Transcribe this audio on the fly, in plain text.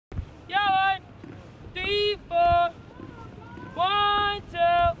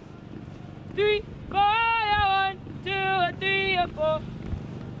3, 4, yeah, 1, 2, 3, 4.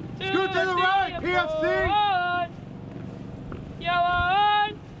 Scoot to the right, PFC. Yeah,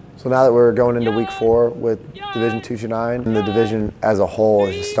 1. So now that we're going into week 4 with Division 229, and the division as a whole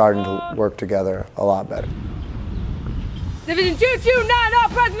is just starting to work together a lot better. Division 229, all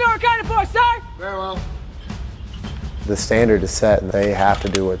present or accounted for, sir. Very well. The standard is set, and they have to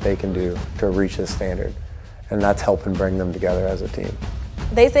do what they can do to reach the standard, and that's helping bring them together as a team.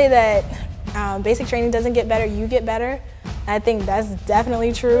 They say that basic training doesn't get better, you get better. I think that's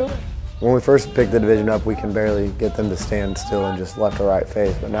definitely true. When we first picked the division up, we can barely get them to stand still and just left or right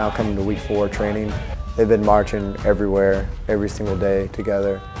face, but now coming to week 4 training, they've been marching everywhere, every single day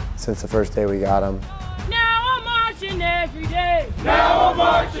together since the first day we got them. Now I'm marching every day. Now I'm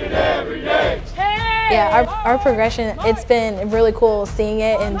marching every day. Hey. Yeah, our progression, it's been really cool seeing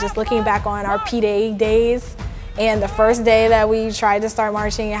it and just looking back on our P-Day days and the first day that we tried to start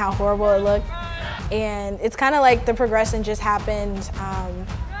marching and how horrible it looked. And it's kind of like the progression just happened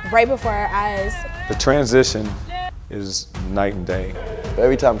right before our eyes. The transition is night and day.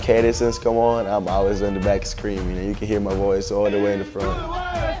 Every time cadence come on, I'm always in the back screaming, and you can hear my voice all the way in the front.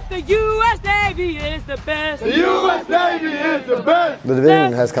 The U.S. Navy is the best. The U.S. Navy is the best. The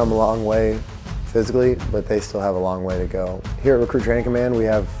division has come a long way physically, but they still have a long way to go. Here at Recruit Training Command, we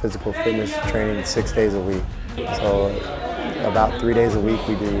have physical fitness training 6 days a week. So about 3 days a week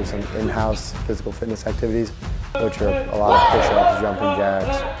we do some in-house physical fitness activities, which are a lot of push-ups, jumping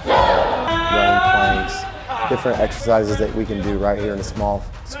jacks, running planks, different exercises that we can do right here in a small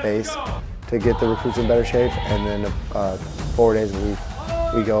space to get the recruits in better shape. And then 4 days a week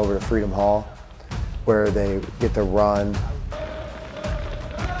we go over to Freedom Hall where they get to run.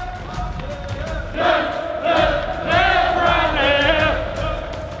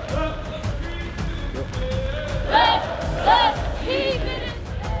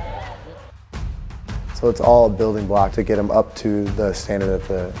 So it's all a building block to get them up to the standard that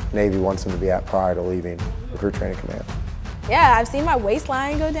the Navy wants them to be at prior to leaving Recruit Training Command. Yeah, I've seen my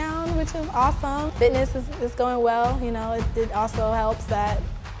waistline go down, which is awesome. Fitness is going well. You know, it also helps that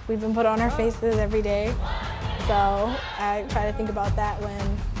we've been put on our faces every day. So I try to think about that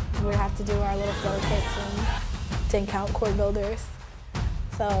when we have to do our little flow kicks and 10-count core builders.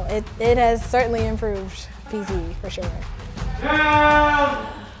 So it has certainly improved PZ for sure. Down.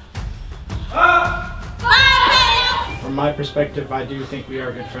 Up. From my perspective, I do think we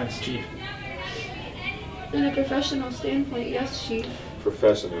are good friends, Chief. In a professional standpoint, yes, Chief.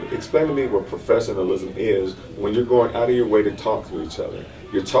 Professional. Explain to me what professionalism is when you're going out of your way to talk to each other.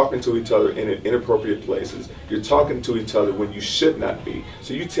 You're talking to each other in inappropriate places. You're talking to each other when you should not be.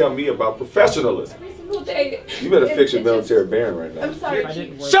 So you tell me about professionalism. Every single day. You better fix your military band right now. I'm sorry,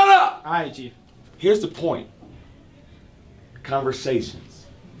 Chief. Shut up! All right, Chief. Here's the point. Conversations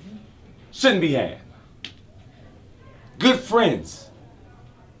shouldn't be had. Good friends.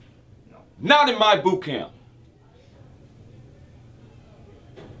 Not in my boot camp.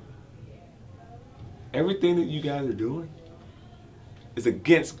 Everything that you guys are doing is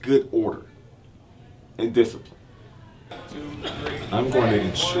against good order and discipline. I'm going to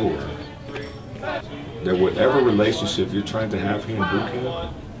ensure that whatever relationship you're trying to have here in boot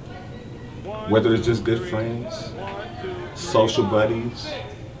camp, whether it's just good friends, social buddies,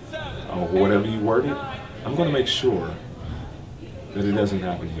 or whatever you word it, I'm going to make sure that it doesn't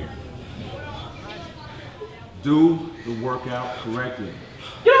happen here. Do the workout correctly.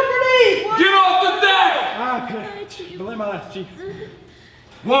 Get off your knees! Get off the deck! Okay. Belay my last, Chief.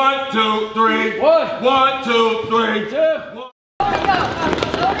 1, 2, 3. 1, 2, 3. 2. Go,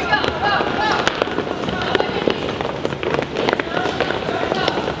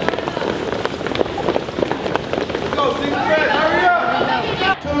 Go, hurry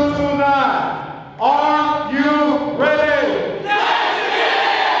up! 229. Are you ready?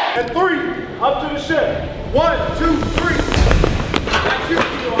 And 3, up to the ship. 1, 2, 3. That's you.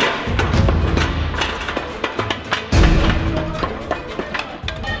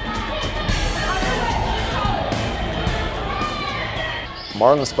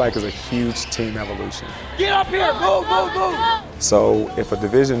 Marlin Spike is a huge team evolution. Get up here! Move, move, move! So if a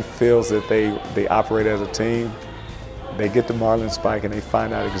division feels that they operate as a team, they get to Marlin Spike and they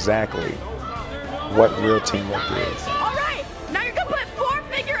find out exactly what real teamwork is. All right, now you're gonna put 4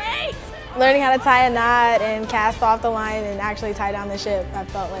 figure 8s. Learning how to tie a knot and cast off the line and actually tie down the ship, I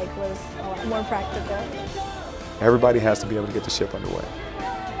felt like was a lot more practical. Everybody has to be able to get the ship underway.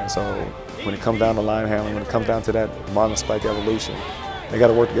 And so when it comes down to line handling, when it comes down to that Marlin Spike evolution, they got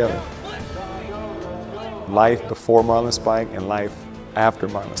to work together. Life before Marlin Spike and life after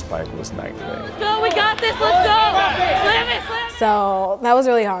Marlin Spike was night and day. Let's go, we got this, let's go! Slam it, slam it! So that was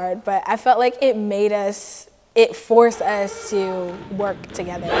really hard, but I felt like it forced us to work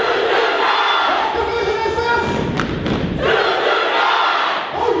together.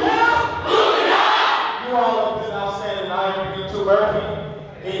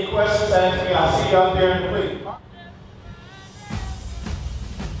 Any questions, ask me. I'll see you out there in the week.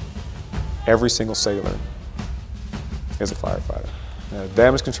 Every single sailor is a firefighter.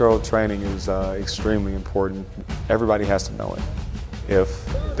 Damage control training is extremely important. Everybody has to know it. If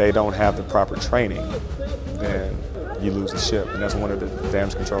they don't have the proper training, then you lose the ship. And that's one of the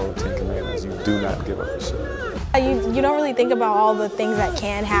damage control routine commandments. You do not give up the ship. You don't really think about all the things that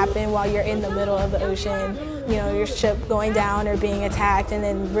can happen while you're in the middle of the ocean. You know, your ship going down or being attacked, and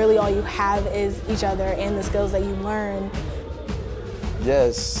then really all you have is each other and the skills that you learn.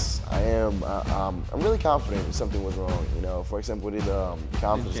 Yes, I am. I'm really confident if something was wrong. You know, for example, with the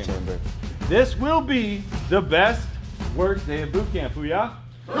conference chamber. This will be the best work day of boot camp. Booyah!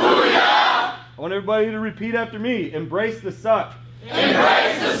 Booyah! I want everybody to repeat after me. Embrace the suck.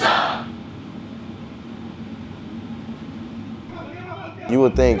 Embrace the suck. You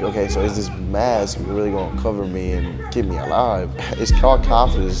would think, okay, so is this mask really going to cover me and keep me alive? It's called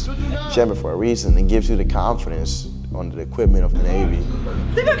confidence chamber for a reason. It gives you the confidence on the equipment of the Navy.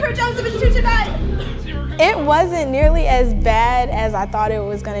 It wasn't nearly as bad as I thought it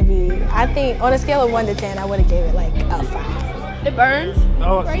was going to be. I think on a scale of 1 to 10, I would have gave it like a 5. It burns.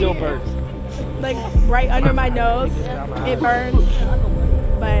 Oh, it still burns. Like right under my nose, it burns.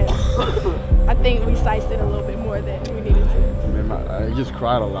 But I think we sized it a little bit more than we needed to. I just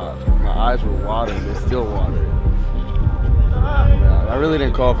cried a lot. My eyes were watering, they're still watering. I really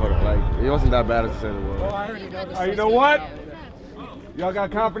didn't call for it. Like, it wasn't that bad as I said it was. You know what? Y'all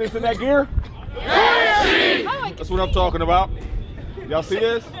got confidence in that gear? That's what I'm talking about. Y'all see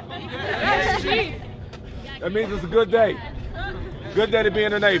this? That means it's a good day. Good day to be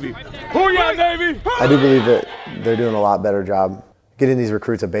in the Navy. Booyah, Navy! I do believe that they're doing a lot better job getting these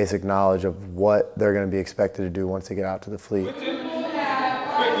recruits a basic knowledge of what they're going to be expected to do once they get out to the fleet. You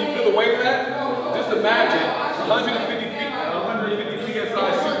feel the weight of that? Just imagine 150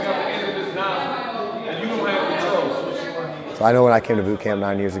 PSI shooting out the end of this nozzle, and you don't have controls. So I know when I came to boot camp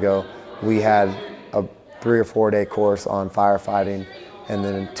 9 years ago, we had a 3 or 4 day course on firefighting and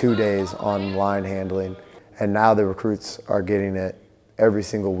then 2 days on line handling. And now the recruits are getting it every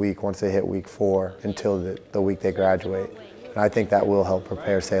single week once they hit week 4 until the week they graduate. And I think that will help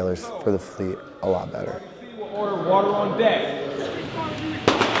prepare sailors for the fleet a lot better. Order water on deck.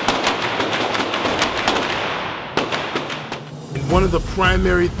 And one of the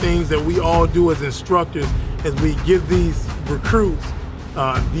primary things that we all do as instructors is we give these recruits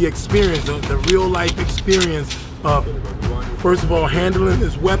the experience, the real life experience of, first of all, handling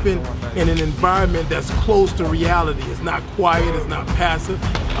this weapon in an environment that's close to reality. It's not quiet, it's not passive.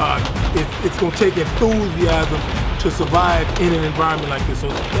 It's going to take enthusiasm to survive in an environment like this. So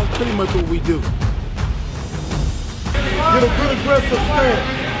that's pretty much what we do. Get a good aggressive stance.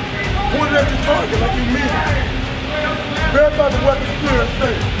 Point it at your target like you mean it. Verify the weapon's clear and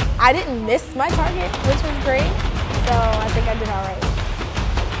safe. I didn't miss my target, which was great. So I think I did all right.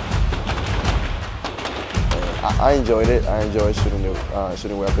 I enjoyed it. I enjoyed shooting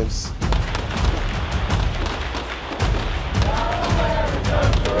weapons.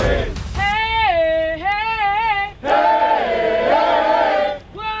 Hey, hey, hey, hey,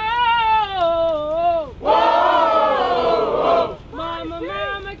 whoa, whoa, mama,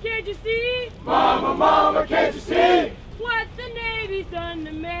 mama, can't you see? Mama, mama, can't you see? What the Navy's done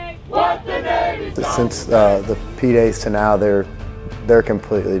to me? What the Navy's done. Since the P days to now, they're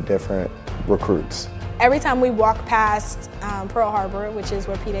completely different recruits. Every time we walk past Pearl Harbor, which is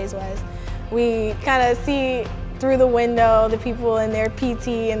where P-Days was, we kind of see through the window the people in their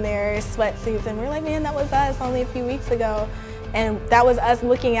PT and their sweatsuits, and we're like, man, that was us only a few weeks ago. And that was us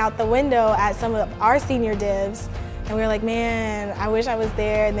looking out the window at some of our senior divs, and we were like, man, I wish I was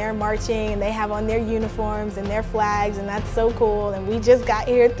there, and they're marching, and they have on their uniforms and their flags, and that's so cool, and we just got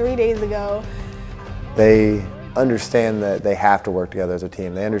here 3 days ago. They understand that they have to work together as a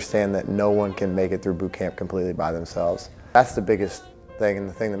team. They understand that no one can make it through boot camp completely by themselves. That's the biggest thing, and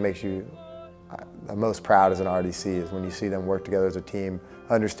the thing that makes you the most proud as an RDC is when you see them work together as a team,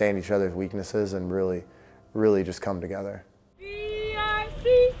 understand each other's weaknesses, and really, really just come together.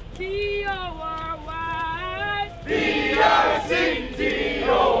 B-I-C-T-O-R-Y. B-I-C-T-O-R-Y.